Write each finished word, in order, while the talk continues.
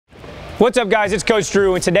What's up, guys? It's Coach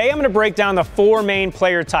Drew, and today I'm going to break down the four main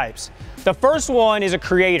player types. The first one is a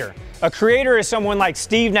creator. A creator is someone like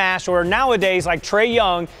Steve Nash or nowadays like Trae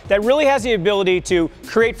Young that really has the ability to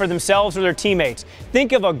create for themselves or their teammates.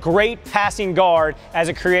 Think of a great passing guard as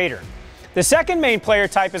a creator. The second main player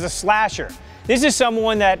type is a slasher. This is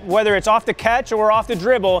someone that, whether it's off the catch or off the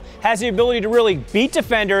dribble, has the ability to really beat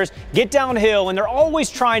defenders, get downhill, and they're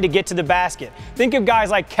always trying to get to the basket. Think of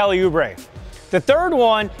guys like Kelly Oubre. The third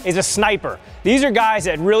one is a sniper. These are guys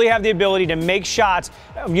that really have the ability to make shots,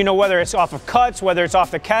 whether it's off of cuts, whether it's off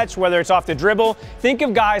the catch, whether it's off the dribble. Think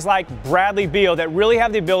of guys like Bradley Beal that really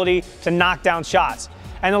have the ability to knock down shots.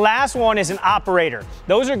 And the last one is an operator.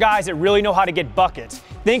 Those are guys that really know how to get buckets.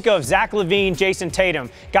 Think of Zach LaVine, Jason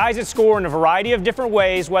Tatum, guys that score in a variety of different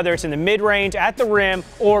ways, whether it's in the mid-range, at the rim,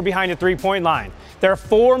 or behind the three-point line. There are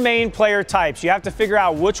four main player types. You have to figure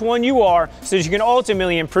out which one you are so that you can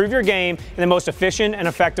ultimately improve your game in the most efficient and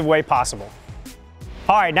effective way possible.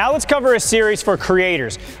 All right, now let's cover a series for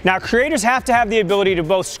creators. Now, creators have to have the ability to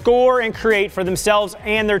both score and create for themselves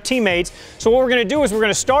and their teammates. So what we're going to do is we're going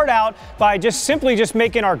to start out by simply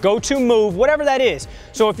making our go-to move, whatever that is.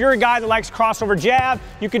 So if you're a guy that likes crossover jab,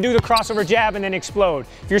 you can do the crossover jab and then explode.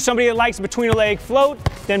 If you're somebody that likes between a leg float,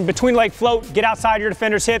 then between leg float, get outside your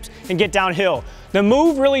defender's hips and get downhill. The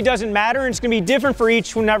move really doesn't matter, and it's going to be different for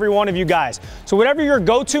each and every one of you guys. So whatever your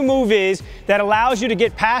go-to move is that allows you to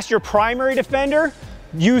get past your primary defender,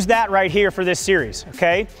 use that right here for this series,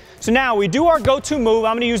 okay? So now we do our go-to move.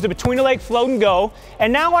 I'm going to use the between the leg float and go,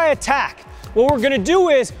 and now I attack. What we're going to do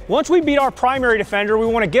is, once we beat our primary defender, we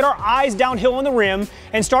want to get our eyes downhill on the rim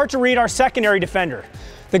and start to read our secondary defender.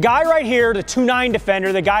 The guy right here, the 2'9"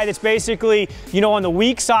 defender, the guy that's basically, on the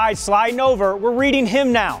weak side sliding over, we're reading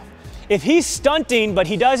him now. If he's stunting, but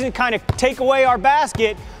he doesn't kind of take away our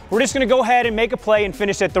basket, we're just going to go ahead and make a play and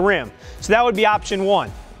finish at the rim. So that would be option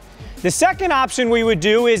one. The second option we would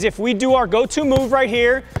do is if we do our go-to move right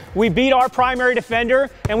here, we beat our primary defender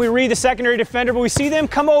and we read the secondary defender, but we see them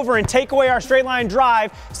come over and take away our straight line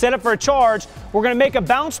drive, set up for a charge, we're going to make a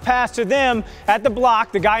bounce pass to them at the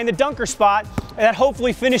block, the guy in the dunker spot, and that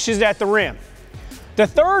hopefully finishes at the rim. The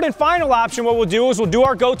third and final option, what we'll do is we'll do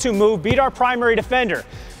our go-to move, beat our primary defender.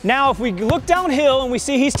 Now, if we look downhill and we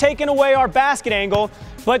see he's taken away our basket angle,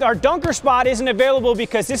 but our dunker spot isn't available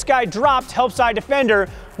because this guy dropped help side defender,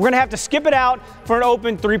 we're going to have to skip it out for an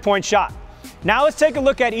open three-point shot. Now let's take a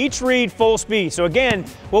look at each read full speed. So again,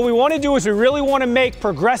 what we want to do is we really want to make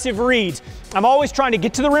progressive reads. I'm always trying to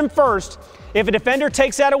get to the rim first. If a defender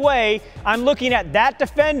takes that away, I'm looking at that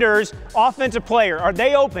defender's offensive player. Are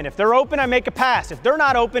they open? If they're open, I make a pass. If they're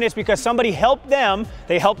not open, it's because somebody helped them,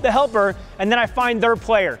 they helped the helper, and then I find their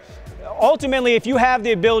player. Ultimately, if you have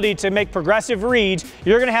the ability to make progressive reads,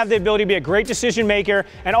 you're going to have the ability to be a great decision maker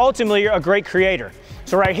and ultimately you're a great creator.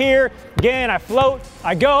 So right here, again, I float,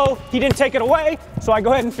 I go, he didn't take it away, so I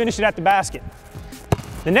go ahead and finish it at the basket.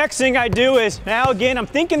 The next thing I do is, now again, I'm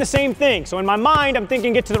thinking the same thing. So in my mind, I'm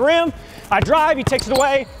thinking get to the rim, I drive, he takes it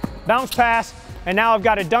away, bounce pass, and now I've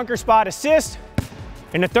got a dunker spot assist.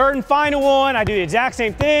 In the third and final one, I do the exact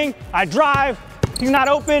same thing. I drive, he's not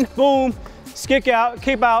open, boom, kick out,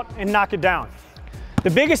 and knock it down.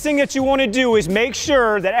 The biggest thing that you want to do is make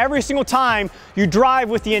sure that every single time you drive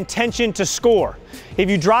with the intention to score. If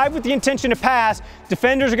you drive with the intention to pass,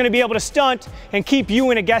 defenders are going to be able to stunt and keep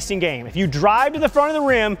you in a guessing game. If you drive to the front of the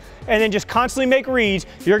rim and then just constantly make reads,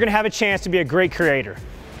 you're going to have a chance to be a great creator.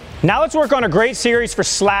 Now let's work on a great series for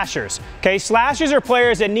slashers. Okay, slashers are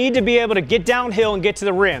players that need to be able to get downhill and get to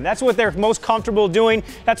the rim. That's what they're most comfortable doing.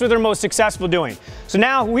 That's what they're most successful doing. So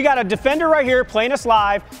now we got a defender right here playing us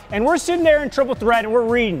live, and we're sitting there in triple threat and we're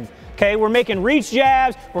reading. Okay, we're making reach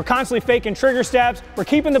jabs, we're constantly faking trigger steps, we're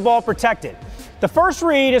keeping the ball protected. The first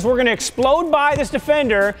read is we're going to explode by this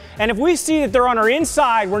defender, and if we see that they're on our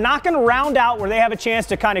inside, we're not going to round out where they have a chance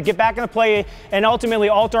to kind of get back in the play and ultimately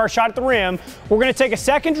alter our shot at the rim. We're going to take a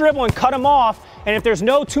second dribble and cut them off, and if there's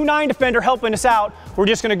no 2'9" defender helping us out, we're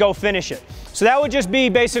just going to go finish it. So that would just be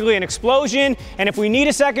basically an explosion, and if we need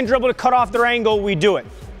a second dribble to cut off their angle, we do it.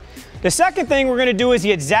 The second thing we're going to do is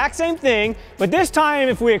the exact same thing, but this time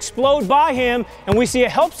if we explode by him and we see a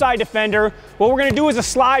help side defender, what we're going to do is a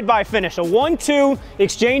slide by finish. A 1-2,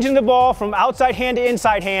 exchanging the ball from outside hand to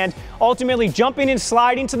inside hand, ultimately jumping and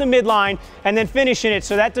sliding to the midline and then finishing it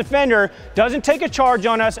so that defender doesn't take a charge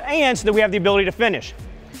on us and so that we have the ability to finish.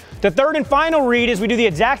 The third and final read is we do the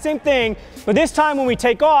exact same thing, but this time when we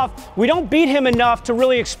take off, we don't beat him enough to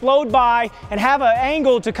really explode by and have an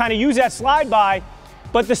angle to kind of use that slide by,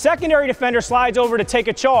 but the secondary defender slides over to take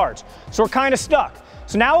a charge. So we're kind of stuck.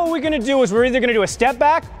 So now what we're gonna do is we're either gonna do a step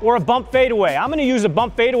back or a bump fadeaway. I'm gonna use a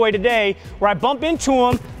bump fadeaway today where I bump into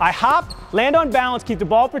him, I hop, land on balance, keep the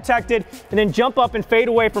ball protected, and then jump up and fade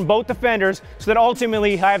away from both defenders so that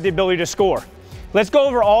ultimately I have the ability to score. Let's go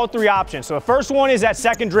over all three options. So the first one is that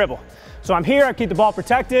second dribble. So I'm here, I keep the ball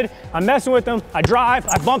protected, I'm messing with him, I drive,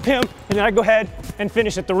 I bump him, and then I go ahead and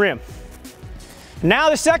finish at the rim. Now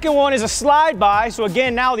the second one is a slide by, so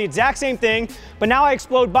again, now the exact same thing, but now I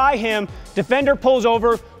explode by him, defender pulls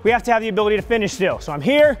over, we have to have the ability to finish still. So I'm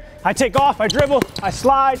here, I take off, I dribble, I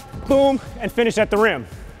slide, boom, and finish at the rim.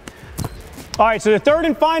 All right, so the third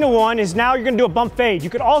and final one is now you're gonna do a bump fade.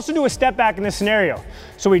 You could also do a step back in this scenario.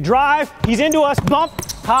 So we drive, he's into us, bump,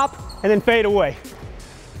 hop, and then fade away.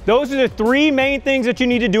 Those are the three main things that you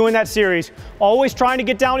need to do in that series. Always trying to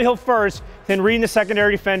get downhill first, then reading the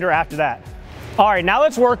secondary defender after that. All right, now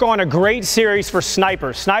let's work on a great series for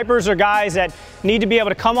snipers. Snipers are guys that need to be able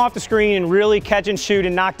to come off the screen and really catch and shoot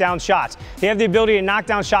and knock down shots. They have the ability to knock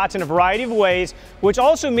down shots in a variety of ways, which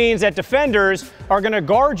also means that defenders are gonna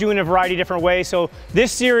guard you in a variety of different ways. So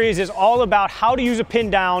this series is all about how to use a pin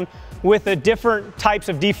down with the different types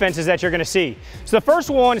of defenses that you're gonna see. So the first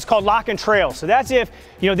one is called lock and trail. So that's if,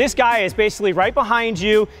 this guy is basically right behind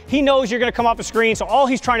you. He knows you're gonna come off the screen, so all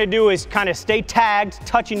he's trying to do is kind of stay tagged,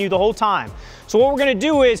 touching you the whole time. So what we're gonna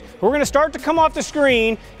do is, we're gonna start to come off the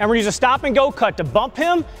screen, and we're gonna use a stop and go cut to bump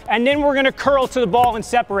him, and then we're gonna curl to the ball and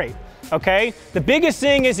separate, okay? The biggest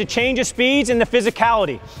thing is the change of speeds and the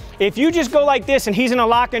physicality. If you just go like this and he's in a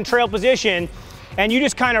lock and trail position, and you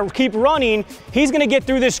just kind of keep running, he's gonna get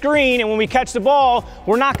through the screen, and when we catch the ball,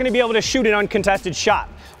 we're not gonna be able to shoot an uncontested shot.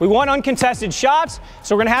 We want uncontested shots,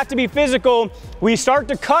 so we're gonna have to be physical. We start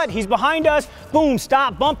to cut, he's behind us, boom,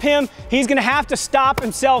 stop, bump him. He's gonna have to stop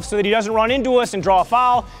himself so that he doesn't run into us and draw a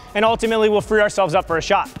foul, and ultimately we'll free ourselves up for a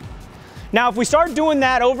shot. Now, if we start doing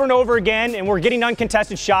that over and over again and we're getting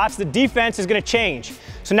uncontested shots, the defense is gonna change.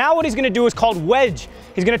 So now what he's gonna do is called wedge.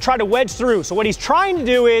 He's gonna try to wedge through. So what he's trying to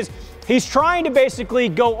do is, he's trying to basically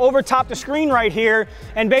go over top the screen right here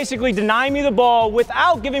and basically deny me the ball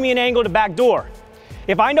without giving me an angle to backdoor.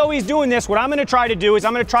 If I know he's doing this, what I'm gonna try to do is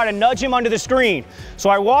I'm gonna try to nudge him under the screen. So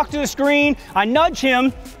I walk to the screen, I nudge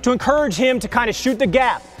him to encourage him to kind of shoot the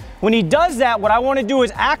gap. When he does that, what I wanna do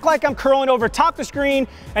is act like I'm curling over top the screen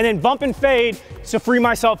and then bump and fade to free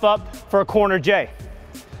myself up for a corner J.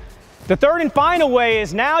 The third and final way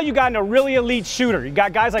is now you got a really elite shooter. You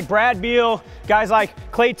got guys like Brad Beal, guys like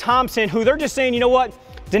Klay Thompson, who they're just saying, you know what,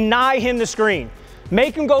 deny him the screen.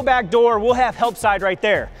 Make him go back door, we'll have help side right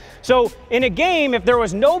there. So in a game, if there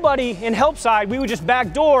was nobody in help side, we would just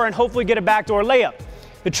back door and hopefully get a backdoor layup.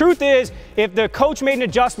 The truth is, if the coach made an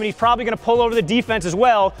adjustment, he's probably gonna pull over the defense as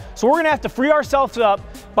well. So we're gonna have to free ourselves up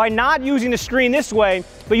by not using the screen this way,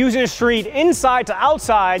 but using the screen inside to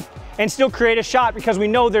outside and still create a shot because we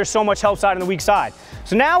know there's so much help side on the weak side.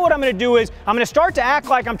 So now what I'm gonna do is, I'm gonna start to act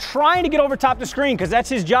like I'm trying to get over top the screen because that's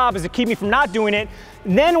his job, is to keep me from not doing it.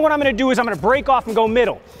 And then what I'm gonna do is I'm gonna break off and go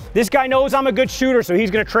middle. This guy knows I'm a good shooter, so he's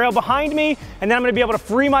gonna trail behind me, and then I'm gonna be able to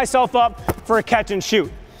free myself up for a catch and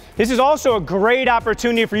shoot. This is also a great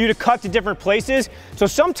opportunity for you to cut to different places. So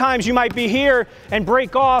sometimes you might be here and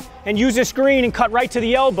break off and use the screen and cut right to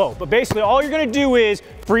the elbow. But basically all you're gonna do is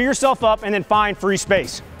free yourself up and then find free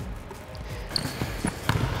space.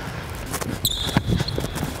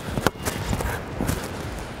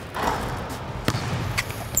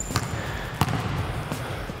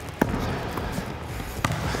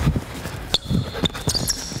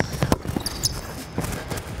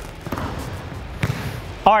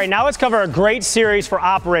 All right, now let's cover a great series for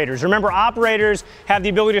operators. Remember, operators have the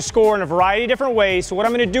ability to score in a variety of different ways. So what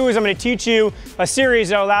I'm gonna do is I'm gonna teach you a series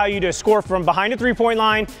that will allow you to score from behind the three-point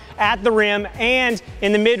line, at the rim, and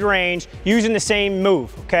in the mid-range using the same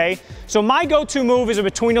move, okay? So my go-to move is a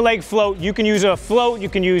between the leg float. You can use a float, you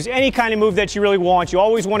can use any kind of move that you really want. You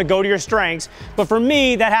always wanna go to your strengths, but for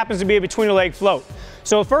me, that happens to be a between the leg float.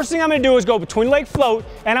 So the first thing I'm gonna do is go between leg float,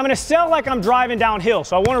 and I'm gonna sell like I'm driving downhill.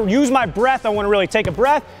 So I wanna use my breath, I wanna really take a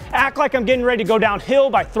breath, act like I'm getting ready to go downhill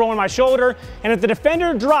by throwing my shoulder, and if the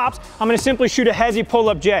defender drops, I'm gonna simply shoot a hezzy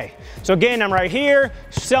pull-up J. So again, I'm right here,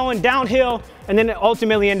 selling downhill, and then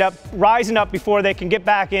ultimately end up rising up before they can get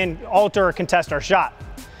back in, alter, or contest our shot.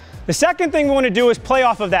 The second thing we want to do is play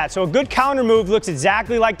off of that. So a good counter move looks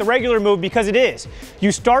exactly like the regular move because it is.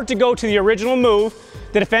 You start to go to the original move,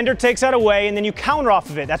 the defender takes that away, and then you counter off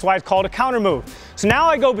of it. That's why it's called a counter move. So now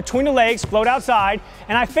I go between the legs, float outside,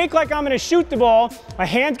 and I fake like I'm gonna shoot the ball. My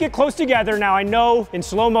hands get close together. Now I know in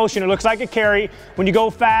slow motion it looks like a carry. When you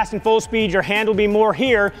go fast and full speed, your hand will be more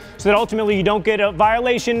here so that ultimately you don't get a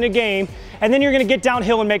violation in the game, and then you're gonna get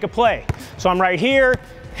downhill and make a play. So I'm right here,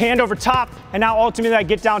 hand over top, and now ultimately I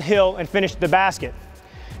get downhill and finish the basket.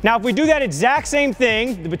 Now if we do that exact same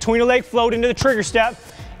thing, the between the leg float into the trigger step,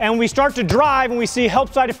 and we start to drive and we see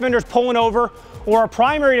help side defenders pulling over, or our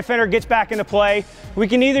primary defender gets back into play, we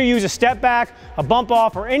can either use a step back, a bump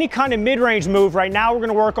off, or any kind of mid-range move. Right now we're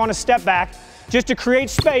gonna work on a step back just to create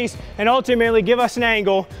space and ultimately give us an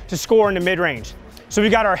angle to score in the mid-range. So we've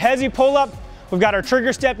got our hezzy pull up, we've got our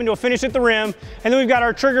trigger step into a finish at the rim, and then we've got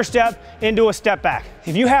our trigger step into a step back.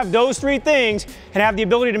 If you have those three things and have the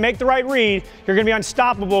ability to make the right read, you're gonna be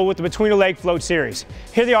unstoppable with the between the leg float series.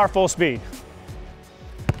 Here they are full speed.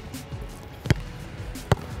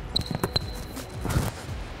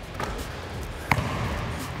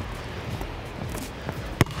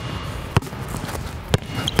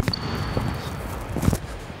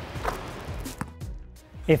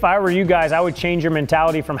 If I were you guys, I would change your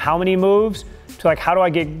mentality from how many moves to like, how do I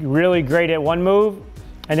get really great at one move?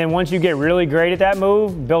 And then once you get really great at that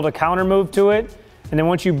move, build a counter move to it. And then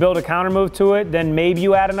once you build a counter move to it, then maybe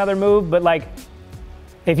you add another move. But like,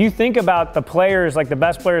 if you think about the players, like the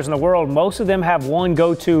best players in the world, most of them have one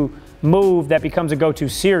go-to move that becomes a go-to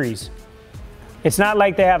series. It's not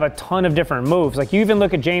like they have a ton of different moves. Like you even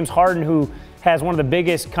look at James Harden, who has one of the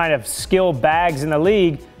biggest kind of skill bags in the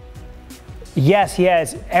league. Yes, he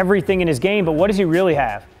has everything in his game, but what does he really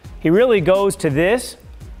have? He really goes to this,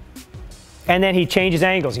 and then he changes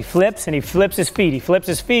angles. He flips, and he flips his feet. He flips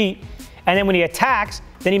his feet, and then when he attacks,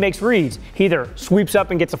 then he makes reads. He either sweeps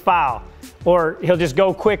up and gets a foul, or he'll just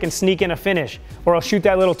go quick and sneak in a finish, or he'll shoot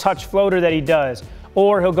that little touch floater that he does,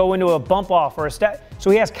 or he'll go into a bump off or a step. So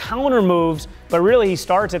he has counter moves, but really he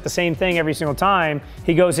starts at the same thing every single time.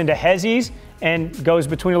 He goes into hezzies and goes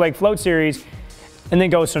between the leg float series, and then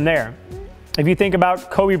goes from there. If you think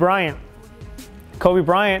about Kobe Bryant,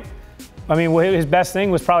 I mean, his best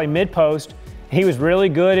thing was probably mid-post. He was really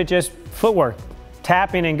good at just footwork,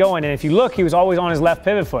 tapping and going. And if you look, he was always on his left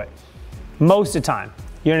pivot foot most of the time.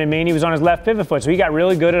 You know what I mean? He was on his left pivot foot. So he got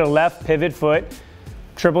really good at a left pivot foot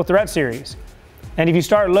triple threat series. And if you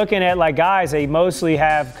start looking at like guys, they mostly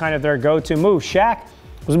have kind of their go-to move. Shaq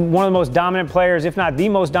was one of the most dominant players, if not the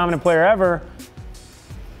most dominant player ever.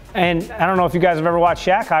 And I don't know if you guys have ever watched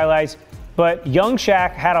Shaq highlights, but young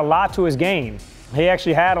Shaq had a lot to his game. He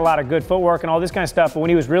actually had a lot of good footwork and all this kind of stuff, but when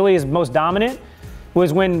he was really his most dominant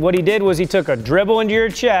was when what he did was he took a dribble into your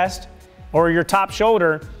chest or your top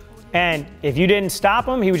shoulder, and if you didn't stop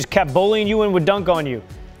him, he just kept bullying you and would dunk on you.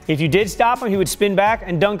 If you did stop him, he would spin back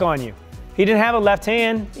and dunk on you. He didn't have a left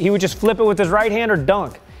hand. He would just flip it with his right hand or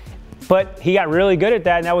dunk. But he got really good at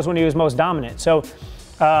that, and that was when he was most dominant. So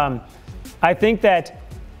I think that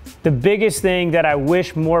the biggest thing that I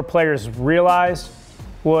wish more players realized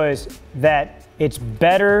was that it's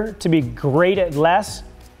better to be great at less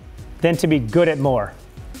than to be good at more.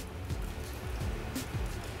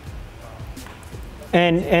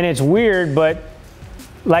 And it's weird, but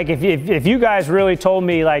like if you guys really told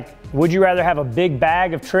me, like, would you rather have a big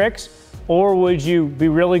bag of tricks or would you be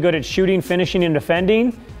really good at shooting, finishing, and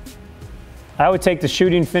defending? I would take the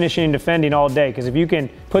shooting, finishing, and defending all day, because if you can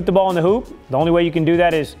put the ball in the hoop, the only way you can do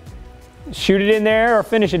that is shoot it in there or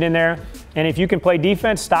finish it in there. And if you can play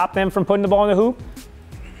defense, stop them from putting the ball in the hoop,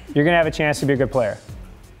 you're going to have a chance to be a good player.